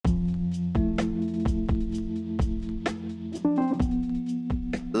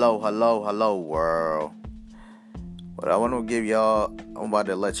Hello, world. But I want to give y'all. I'm about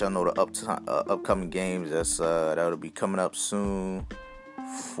to let y'all know the upcoming games that'll be coming up soon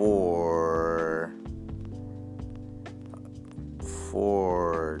for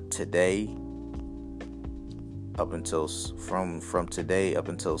today up until from today up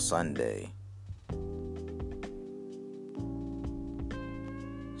until Sunday.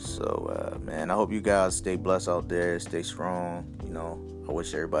 So, man, I hope you guys stay blessed out there, stay strong. I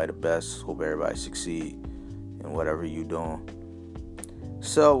wish everybody the best. Hope everybody succeed in whatever you doing.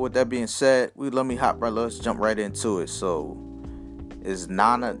 So, with that being said, let's jump right into it. So, it's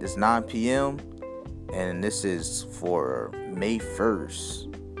 9 p.m. and this is for May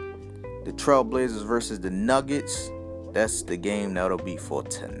 1st. The Trailblazers versus the Nuggets. That's the game that'll be for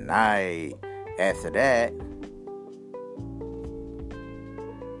tonight. After that,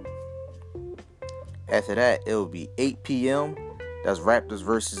 it'll be 8 p.m. That's Raptors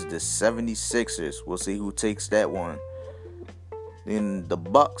versus the 76ers. We'll see who takes that one. Then the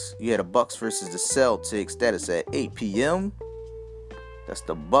Bucks. You had the Bucks versus the Celtics. That is at 8 p.m. That's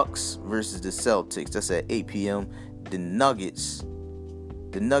the Bucks versus the Celtics. That's at 8 p.m. The Nuggets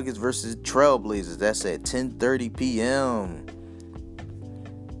versus the Trailblazers. That's at 10:30 p.m.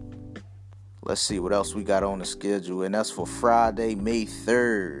 Let's see what else we got on the schedule. And that's for Friday, May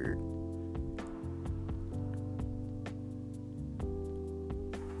 3rd.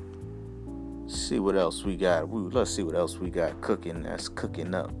 See what else we got. Let's see what else we got cooking. That's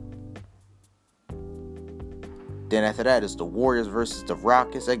cooking up. Then after that is the Warriors versus the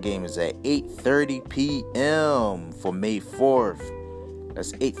Rockets. That game is at 8:30 p.m. for May 4th.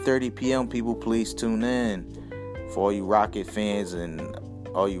 That's 8:30 p.m. People, please tune in for all you Rocket fans and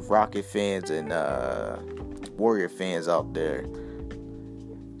Warrior fans out there.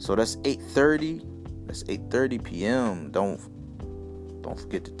 So that's 8:30. That's 8:30 p.m. Don't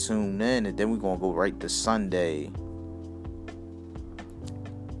forget to tune in, and then we're going to go right to Sunday.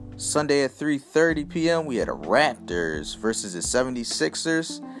 Sunday at 3:30 p.m. we had the Raptors versus the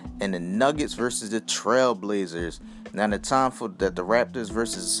 76ers and the Nuggets versus the Trailblazers. Now the time for the Raptors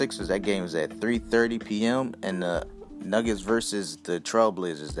versus the Sixers, that game is at 3:30 p.m. and the Nuggets versus the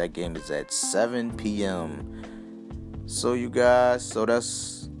Trailblazers, that game is at 7 p.m. So you guys,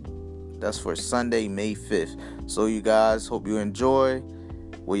 that's for Sunday, May 5th. So you guys, hope you enjoy.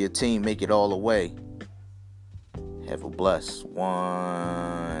 Will your team make it all the way? Have a blessed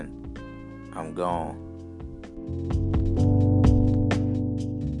one. I'm gone.